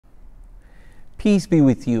Peace be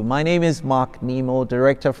with you. My name is Mark Nimo,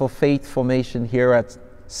 Director for Faith Formation here at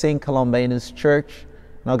St. Columbanus Church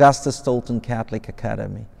and Augustus Stoughton Catholic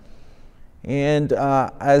Academy. And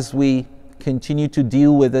as we continue to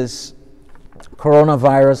deal with this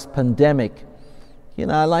coronavirus pandemic,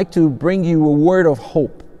 I'd like to bring you a word of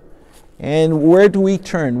hope. And where do we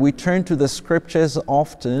turn? We turn to the scriptures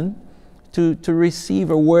often to receive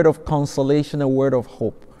a word of consolation, a word of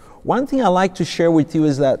hope. One thing I like to share with you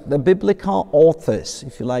is that the biblical authors,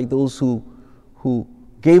 if you like, those who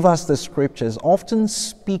gave us the scriptures, often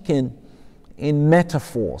speak in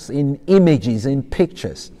metaphors, in images, in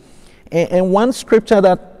pictures. And one scripture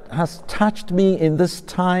that has touched me in this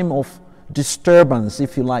time of disturbance,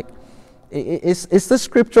 if you like, is the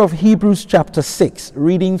scripture of Hebrews chapter 6,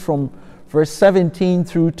 reading from verse 17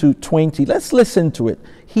 through to 20. Let's listen to it.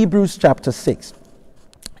 Hebrews chapter 6.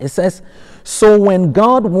 It says, "So when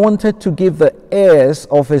God wanted to give the heirs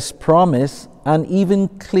of his promise an even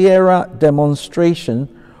clearer demonstration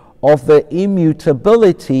of the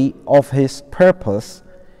immutability of his purpose,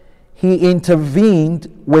 he intervened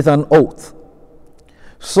with an oath,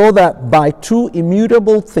 so that by two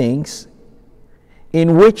immutable things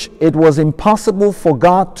in which it was impossible for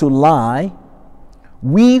God to lie,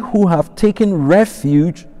 we who have taken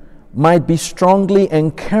refuge might be strongly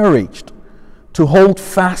encouraged to hold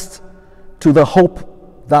fast to the hope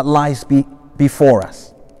that lies before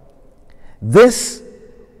us. This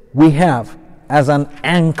we have as an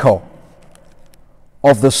anchor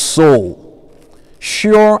of the soul,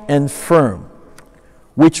 sure and firm,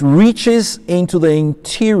 which reaches into the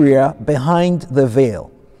interior behind the veil,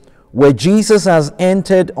 where Jesus has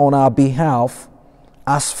entered on our behalf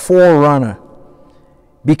as forerunner,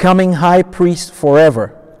 becoming high priest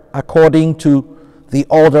forever, according to the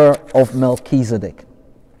order of Melchizedek."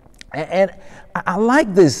 And I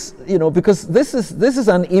like this, because this is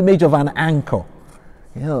an image of an anchor.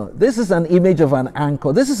 This is an image of an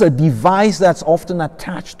anchor. This is a device that's often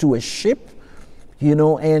attached to a ship,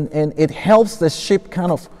 and it helps the ship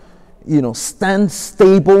kind of, stand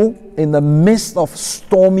stable in the midst of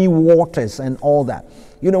stormy waters and all that.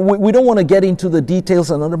 We don't want to get into the details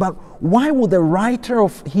and all, but why would the writer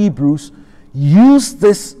of Hebrews use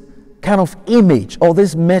this kind of image or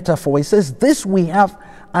this metaphor? He says, this we have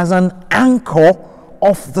as an anchor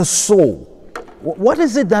of the soul. What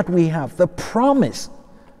is it that we have? The promise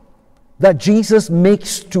that Jesus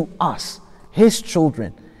makes to us, his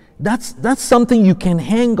children. That's something you can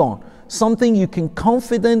hang on, something you can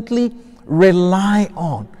confidently rely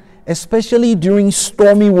on, especially during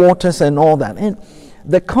stormy waters and all that. And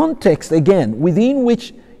the context, again, within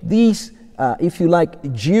which these, if you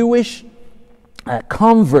like, Jewish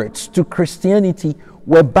converts to Christianity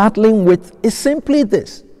were battling with is simply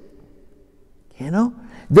this.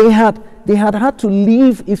 They had to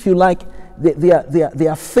leave, if you like,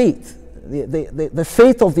 their faith, the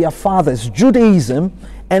faith of their fathers, Judaism,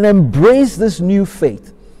 and embrace this new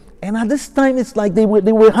faith. And at this time, it's like they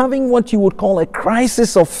were having what you would call a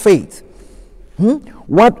crisis of faith.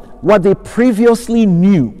 What they previously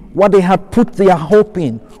knew, what they had put their hope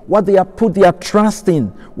in, what they had put their trust in,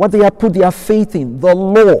 what they had put their faith in, the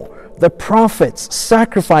law, the prophets,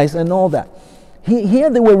 sacrifice, and all that. Here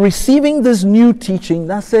they were receiving this new teaching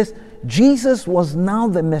that says Jesus was now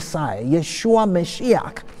the Messiah, Yeshua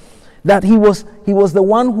Mashiach, that he was the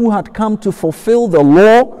one who had come to fulfill the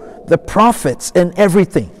law, the prophets, and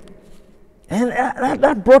everything. And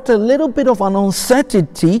that brought a little bit of an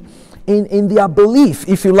uncertainty in their belief,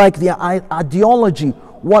 if you like, their ideology,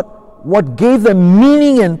 what gave them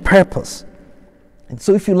meaning and purpose. And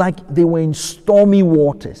so, if you like, they were in stormy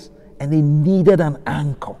waters and they needed an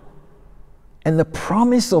anchor. And the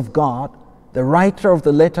promise of God, the writer of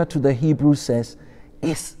the letter to the Hebrews says,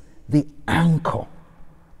 is the anchor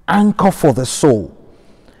for the soul.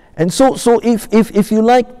 And so if you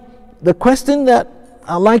like, the question that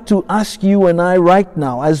I'd like to ask you and I right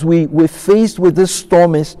now, as we're faced with this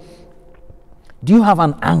storm, is, do you have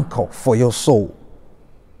an anchor for your soul?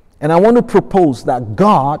 And I want to propose that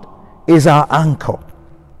God is our anchor.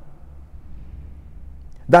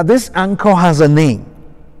 That this anchor has a name.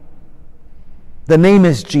 The name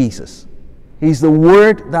is Jesus. He's the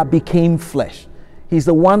Word that became flesh. He's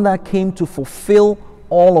the one that came to fulfill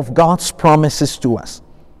all of God's promises to us.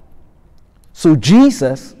 So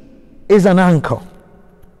Jesus is an anchor.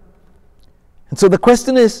 And so the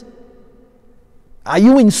question is, are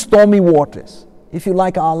you in stormy waters? If you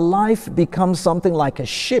like, our life becomes something like a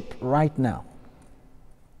ship right now.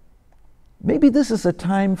 Maybe this is a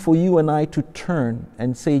time for you and I to turn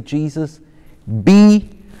and say, Jesus, be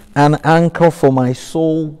an anchor for my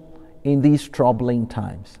soul in these troubling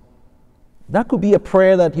times. That could be a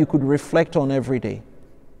prayer that you could reflect on every day.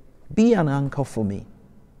 Be an anchor for me.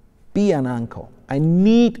 Be an anchor. I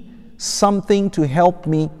need something to help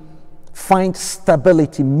me find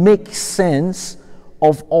stability, make sense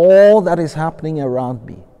of all that is happening around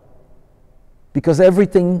me. Because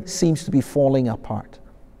everything seems to be falling apart.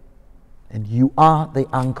 And you are the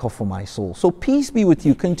anchor for my soul. So peace be with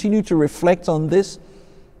you. Continue to reflect on this.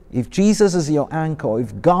 If Jesus is your anchor,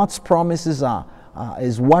 if God's promises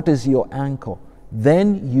is what is your anchor,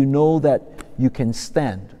 then you know that you can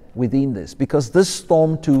stand within this, because this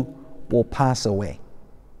storm too will pass away.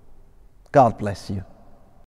 God bless you.